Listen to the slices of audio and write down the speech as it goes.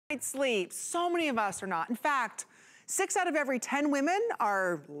Sleep. So many of us are not. In fact, 6 out of every 10 women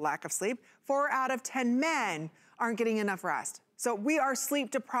are lack of sleep. 4 out of 10 men aren't getting enough rest. So we are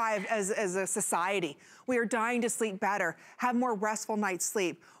sleep deprived as a society. We are dying to sleep better, have more restful night's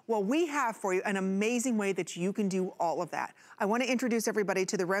sleep. Well, we have for you an amazing way that you can do all of that. I want to introduce everybody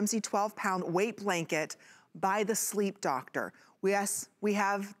to the Remzy 12-pound weight blanket by the Sleep Doctor. Yes, we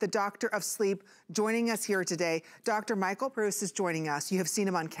have the Doctor of Sleep joining us here today. Dr. Michael Breus is joining us. You have seen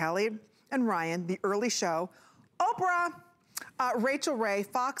him on Kelly and Ryan, The Early Show, Oprah, Rachel Ray,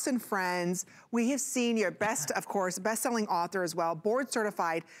 Fox and Friends. We have seen your best, of course, best-selling author as well,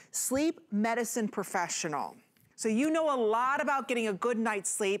 board-certified sleep medicine professional. So you know a lot about getting a good night's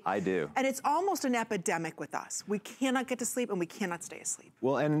sleep. I do. And it's almost an epidemic with us. We cannot get to sleep and we cannot stay asleep.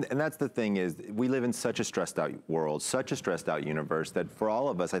 Well, and that's the thing is, we live in such a stressed out world, such a stressed out universe that for all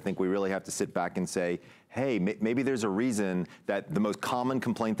of us, I think we really have to sit back and say, hey, maybe there's a reason that the most common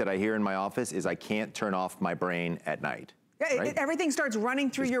complaint that I hear in my office is I can't turn off my brain at night. Yeah, right? Everything starts running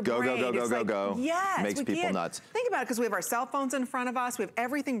through your brain. Go. Yes, makes people nuts. Think about it, because we have our cell phones in front of us. We have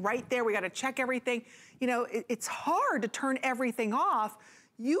everything right there. We got to check everything. You know, it's hard to turn everything off.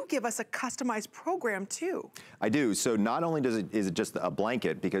 You give us a customized program too. I do. So not only is it just a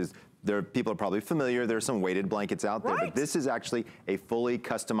blanket, because people are probably familiar, there's some weighted blankets out there, but this is actually a fully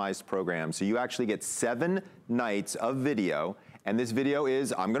customized program. So you actually get 7 nights of video. And this video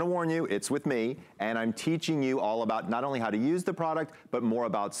is, I'm gonna warn you, it's with me, and I'm teaching you all about not only how to use the product, but more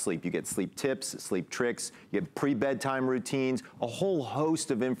about sleep. You get sleep tips, sleep tricks, you get pre-bedtime routines, a whole host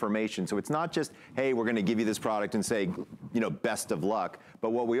of information. So it's not just, hey, we're gonna give you this product and say, you know, best of luck.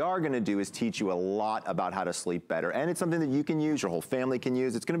 But what we are gonna do is teach you a lot about how to sleep better. And it's something that you can use, your whole family can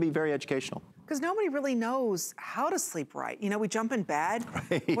use. It's gonna be very educational. Because nobody really knows how to sleep right. You know, we jump in bed.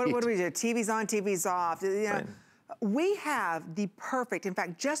 Right. What do we do? TV's on, TV's off. You know, right. We have the perfect, in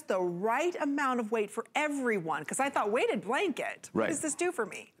fact, just the right amount of weight for everyone. Because I thought, weighted blanket, what does this do for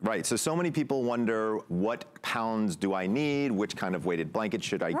me? Right, so many people wonder, what pounds do I need? Which kind of weighted blanket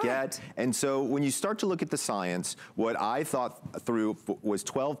should I get? And so when you start to look at the science, what I thought through was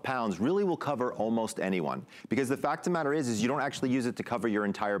 12 pounds really will cover almost anyone. Because the fact of the matter is you don't actually use it to cover your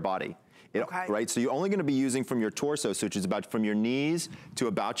entire body. Right, so you're only gonna be using from your torso, so which is about from your knees to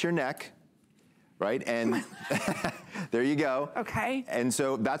about your neck. Right, and there you go. Okay. And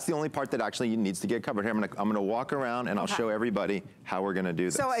so that's the only part that actually needs to get covered. Here, I'm gonna walk around and I'll show everybody how we're gonna do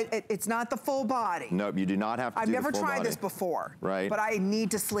this. So it's not the full body. Nope, you do not have to do the full body. I've never tried this before. Right. But I need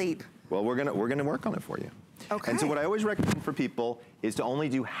to sleep. Well, we're gonna work on it for you. Okay. And so what I always recommend for people is to only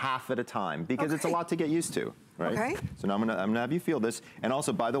do half at a time, because it's a lot to get used to, right? Okay. So now I'm gonna have you feel this. And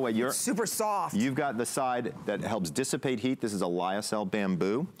also, by the way, it's super soft. You've got the side that helps dissipate heat. This is a lyocell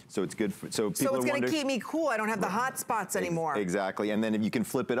bamboo, so it's good for, so it's gonna keep me cool. I don't have the hot spots anymore. Exactly, and then you can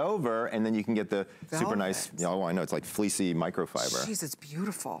flip it over, and then you can get the super nice, oh, I know, it's like fleecy microfiber. Jeez, it's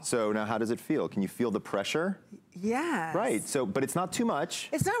beautiful. So now how does it feel? Can you feel the pressure? Yes. Right, so, but it's not too much.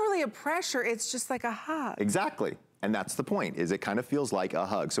 It's not really a pressure, it's just like a hug. Exactly. And that's the point, is it kind of feels like a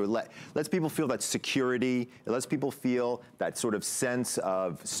hug. So it lets people feel that security, it lets people feel that sort of sense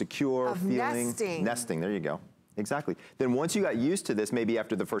of secure feeling. Nesting. Nesting, there you go. Exactly. Then once you got used to this, maybe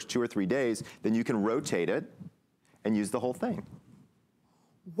after the first 2 or 3 days, then you can rotate it and use the whole thing.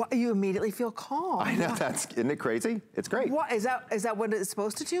 What, you immediately feel calm. I know, isn't it crazy? It's great. What, is that what it's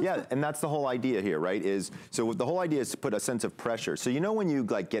supposed to do? Yeah, and that's the whole idea here, right? So the whole idea is to put a sense of pressure. So you know when you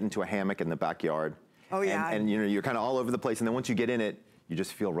like get into a hammock in the backyard, oh yeah. And you know, you're kind of all over the place, and then once you get in it, you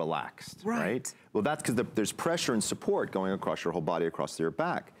just feel relaxed, right? Well, that's because there's pressure and support going across your whole body, across your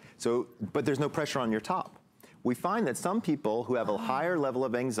back. So, but there's no pressure on your top. We find that some people who have a higher level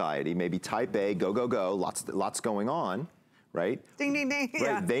of anxiety, maybe type A, go, lots going on, right? Ding, ding, ding, right?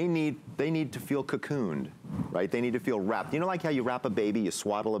 yeah. They need to feel cocooned, right? They need to feel wrapped. You know, like how you wrap a baby, you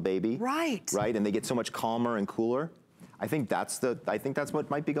swaddle a baby? Right. Right, and they get so much calmer and cooler? I think that's what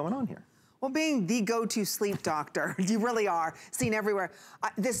might be going on here. Well, being the go-to sleep doctor, you really are, seen everywhere.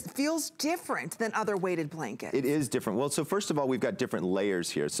 This feels different than other weighted blankets. It is different. Well, so first of all, we've got different layers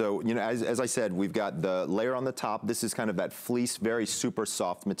here. So, you know, as I said, we've got the layer on the top. This is kind of that fleece, very super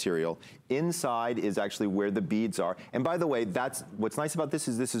soft material. Inside is actually where the beads are. And by the way, what's nice about this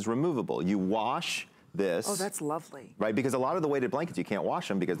is removable. You wash this. Oh, that's lovely. Right, because a lot of the weighted blankets, you can't wash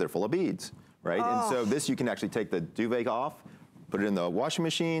them because they're full of beads, right? Oh. And so this, you can actually take the duvet off, put it in the washing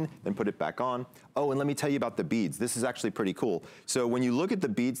machine, then put it back on. Oh, and let me tell you about the beads. This is actually pretty cool. So when you look at the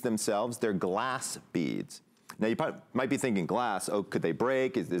beads themselves, they're glass beads. Now you might be thinking glass, oh, could they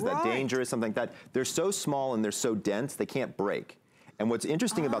break? Is that dangerous, something like that? They're so small and they're so dense, they can't break. And what's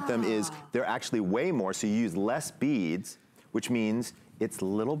interesting about them is they're actually way more, so you use less beads, which means it's a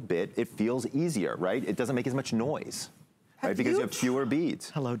little bit, it feels easier, right? It doesn't make as much noise. Right, because you have fewer beads.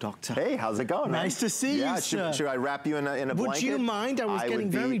 Hello, doctor. Hey, how's it going, man? Nice to see you, sir. Should I wrap you in a blanket? Would you mind? I was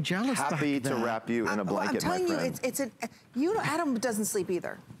getting very jealous back happy to wrap you in a blanket, my friend. I'm telling you, Adam doesn't sleep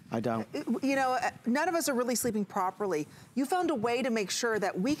either. I don't. You know, none of us are really sleeping properly. You found a way to make sure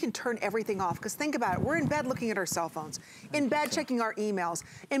that we can turn everything off. Because think about it, we're in bed looking at our cell phones, in bed checking our emails,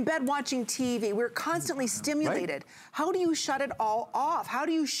 in bed watching TV. We're constantly stimulated. Right. How do you shut it all off? How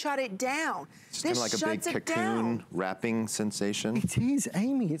do you shut it down? It's kind of like a big cocoon wrapping sensation. It is,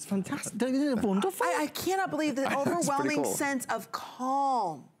 Amy. It's fantastic. Isn't it wonderful? I cannot believe the overwhelming sense of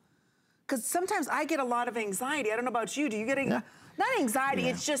calm. Because sometimes I get a lot of anxiety. I don't know about you. Do you get not anxiety,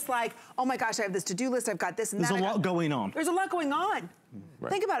 it's just like, oh my gosh, I have this to-do list, I've got this and that. There's a lot going on. There's a lot going on. Right.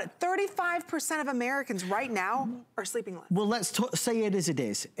 Think about it, 35% of Americans right now are sleeping less. Well, let's say it as it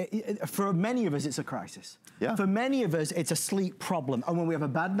is. For many of us, it's a crisis. Yeah. For many of us, it's a sleep problem. And when we have a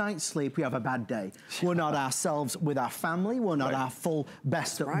bad night's sleep, we have a bad day. We're not ourselves with our family. We're not our full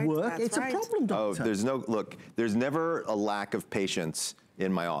best at work. It's a problem, doctor. Oh, there's never a lack of patience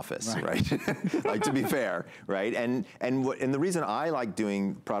in my office, right? Like, to be fair, right? And the reason I like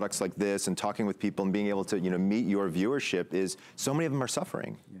doing products like this and talking with people and being able to, meet your viewership is so many of them are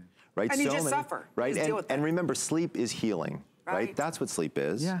suffering, right? And you just suffer, right? And remember, sleep is healing, right? That's what sleep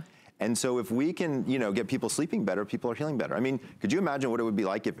is. Yeah. And so if we can, get people sleeping better, people are healing better. I mean, could you imagine what it would be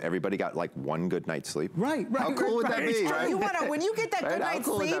like if everybody got like one good night's sleep? Right. How cool would that be, right? You wanna, when you get that good night's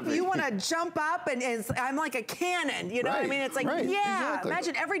sleep, you want to jump up and I'm like a cannon, you know what I mean? It's like,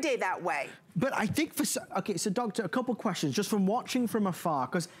 imagine every day that way. But I think okay, so doctor, a couple questions just from watching from afar,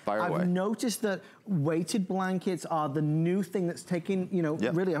 because I've noticed that weighted blankets are the new thing that's taking,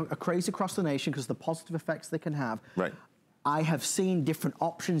 really a craze across the nation because the positive effects they can have. Right. I have seen different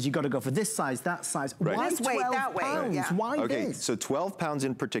options. You got to go for this size, that size. Right. Why this 12 weight, that pounds? way. Why okay, this? so 12 pounds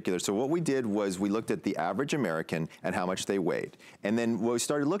in particular. So what we did was we looked at the average American and how much they weighed. And then what we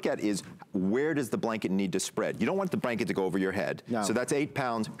started to look at is where does the blanket need to spread? You don't want the blanket to go over your head. No. So that's 8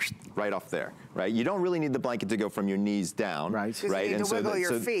 pounds right off there, right? You don't really need the blanket to go from your knees down. Right. Right. You need to wiggle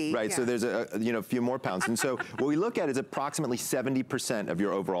your feet. Right, so there's a few more pounds. And so what we look at is approximately 70% of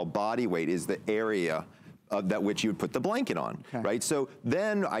your overall body weight is the area that which you would put the blanket on, right? So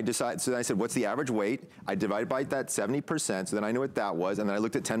then I said, what's the average weight? I divided by that 70%, so then I knew what that was, and then I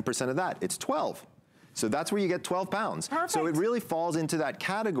looked at 10% of that. It's 12. So that's where you get 12 pounds. Perfect. So it really falls into that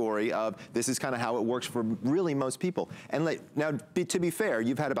category of this is kind of how it works for really most people. And now, to be fair,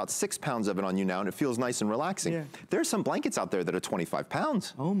 you've had about 6 pounds of it on you now, and it feels nice and relaxing. Yeah. There's some blankets out there that are 25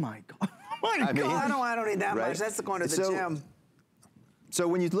 pounds. Oh my God. Oh my God. I don't need that much. That's going to the gym. So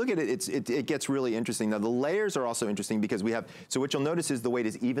when you look at it, it gets really interesting. Now the layers are also interesting because we have, so what you'll notice is the weight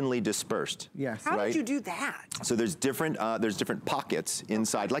is evenly dispersed. Yes. How did you do that? So there's different pockets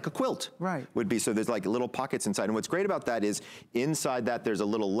inside, like a quilt would be. So there's like little pockets inside. And what's great about that is inside that there's a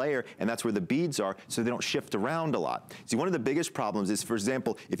little layer, and that's where the beads are, so they don't shift around a lot. See, one of the biggest problems is, for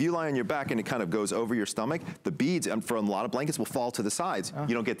example, if you lie on your back and it kind of goes over your stomach, the beads for a lot of blankets will fall to the sides.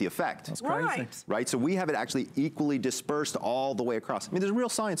 You don't get the effect. That's crazy. Right? So we have it actually equally dispersed all the way across. I mean, there's real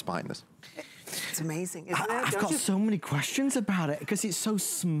science behind this. It's amazing, isn't it? I've got so many questions about it because it's so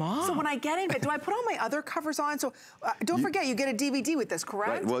smart. So when I get into it, do I put all my other covers on? So don't forget, you get a DVD with this,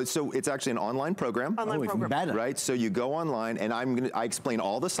 correct? Right. Well, so it's actually an online program. Online program. Better. Right. So you go online, and I explain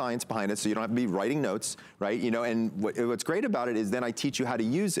all the science behind it, so you don't have to be writing notes, right? And what's great about it is then I teach you how to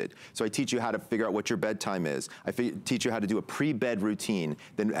use it. So I teach you how to figure out what your bedtime is. I teach you how to do a pre-bed routine,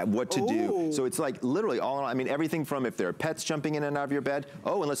 then what to do. So it's like literally everything from if there are pets jumping in and out of your bed.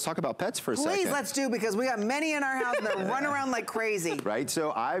 Oh, and let's talk about pets for a second. Please, let's do, because we got many in our house and they run around like crazy. Right,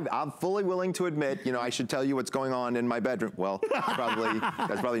 so I'm fully willing to admit, I should tell you what's going on in my bedroom. Well, that's probably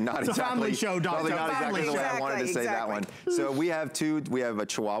not exactly. It's a family show, doctor. Probably not exactly the way I wanted to say that one. So we have a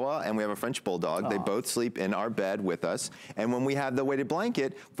Chihuahua and we have a French Bulldog. They both sleep in our bed with us. And when we have the weighted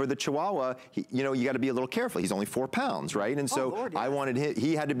blanket for the Chihuahua, you got to be a little careful. He's only 4 pounds, right? And so Lord, I wanted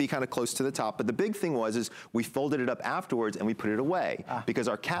he had to be kind of close to the top. But the big thing is we folded it up afterwards and we put it away because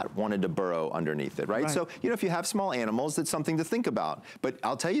our cat wanted to burrow underneath it, right? So, if you have small animals, it's something to think about. But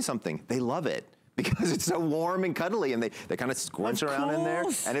I'll tell you something, they love it because it's so warm and cuddly, and they kind of squinch around in there.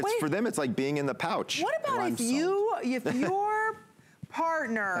 And for them, it's like being in the pouch. What about if your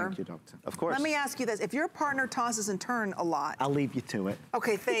partner... Thank you, doctor. Of course. Let me ask you this. If your partner tosses and turns a lot... I'll leave you to it.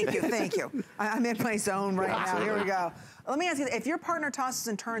 Okay, thank you, thank you. I'm in my zone right now. Here we go. Let me ask you this. If your partner tosses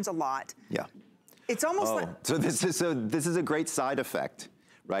and turns a lot... Yeah. It's almost like... So this is a great side effect.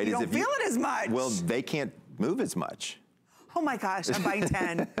 Right? You don't feel it as much. Well, they can't move as much. Oh my gosh, I'm buying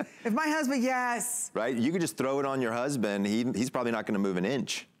 10. If my husband, yes. Right? You could just throw it on your husband. He's probably not going to move an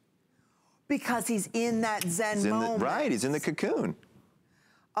inch. Because he's in that Zen moment. Right, he's in the cocoon.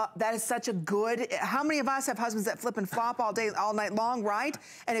 That is such a good, how many of us have husbands that flip and flop all day, all night long, right?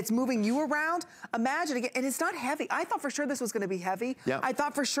 And it's moving you around. Imagine again, and it's not heavy. I thought for sure this was gonna be heavy. Yeah. I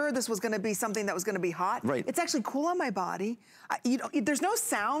thought for sure this was gonna be something that was gonna be hot. Right. It's actually cool on my body. There's no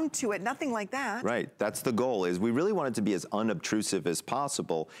sound to it, nothing like that. Right, that's the goal, is we really want it to be as unobtrusive as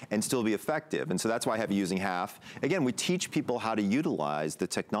possible and still be effective. And so that's why I have you using half. Again, we teach people how to utilize the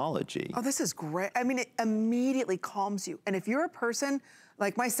technology. Oh, this is great. I mean, it immediately calms you. And if you're a person,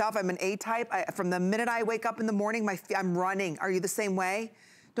 like myself, I'm an A-type. From the minute I wake up in the morning, I'm running. Are you the same way?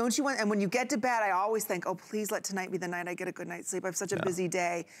 Don't you want, and when you get to bed, I always think, oh, please let tonight be the night I get a good night's sleep. I have such a busy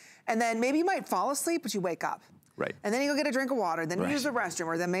day. And then maybe you might fall asleep, but you wake up. Right. And then you go get a drink of water, then you use the restroom,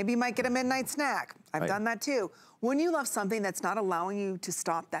 or then maybe you might get a midnight snack. I've done that too. When you love something that's not allowing you to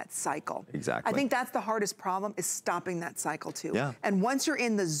stop that cycle. Exactly. I think that's the hardest problem, is stopping that cycle too. Yeah. And once you're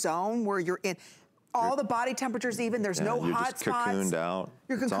in the zone where you're in, all the body temperatures even, there's no hot spots. You're just cocooned out.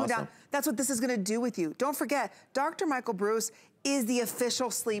 You're cocooned out. That's what this is gonna do with you. Don't forget, Dr. Michael Breus is the official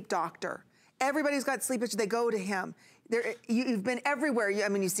sleep doctor. Everybody's got sleep issues, they go to him. You've been everywhere. I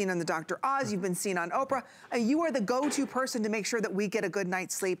mean, you've seen on the Dr. Oz, you've been seen on Oprah. You are the go-to person to make sure that we get a good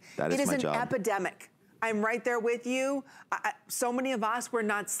night's sleep. That is my job. It is an epidemic. I'm right there with you. So many of us, we're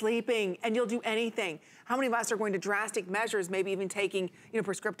not sleeping, and you'll do anything. How many of us are going to drastic measures, maybe even taking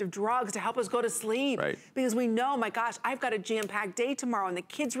prescriptive drugs to help us go to sleep? Right. Because we know, my gosh, I've got a jam-packed day tomorrow, and the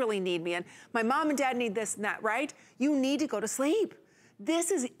kids really need me, and my mom and dad need this and that, right? You need to go to sleep.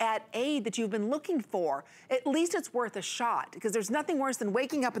 This is at aid that you've been looking for. At least it's worth a shot, because there's nothing worse than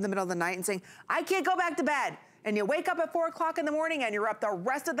waking up in the middle of the night and saying, I can't go back to bed. And you wake up at 4 o'clock in the morning and you're up the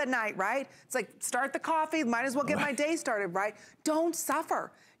rest of the night, right? It's like, start the coffee, might as well get my day started, right? Don't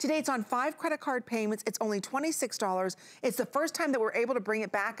suffer. Today it's on 5 credit card payments. It's only $26. It's the first time that we're able to bring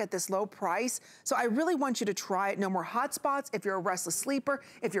it back at this low price. So I really want you to try it. No more hot spots if you're a restless sleeper,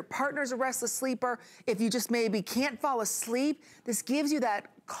 if your partner's a restless sleeper, if you just maybe can't fall asleep. This gives you that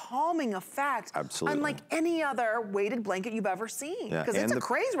calming effect. Absolutely. Unlike any other weighted blanket you've ever seen. Because it's a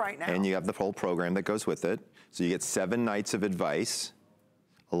craze right now. And you have the whole program that goes with it. So you get 7 nights of advice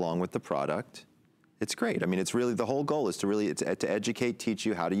along with the product. It's great. I mean, it's really, the whole goal is to really, to educate, teach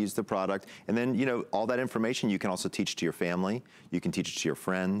you how to use the product. And then, all that information you can also teach to your family. You can teach it to your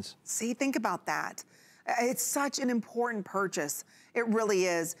friends. See, think about that. It's such an important purchase. It really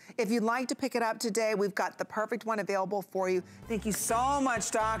is. If you'd like to pick it up today, we've got the perfect one available for you. Thank you so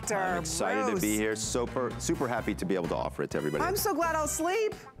much, Dr. I'm excited to be here. Super happy to be able to offer it to everybody. I'm so glad I'll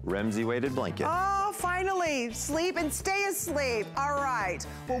sleep. Remzy weighted blanket. Oh, finally. Sleep and stay asleep. All right.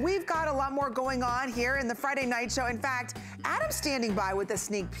 Well, we've got a lot more going on here in the Friday Night Show. In fact, Adam's standing by with a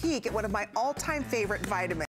sneak peek at one of my all-time favorite vitamins.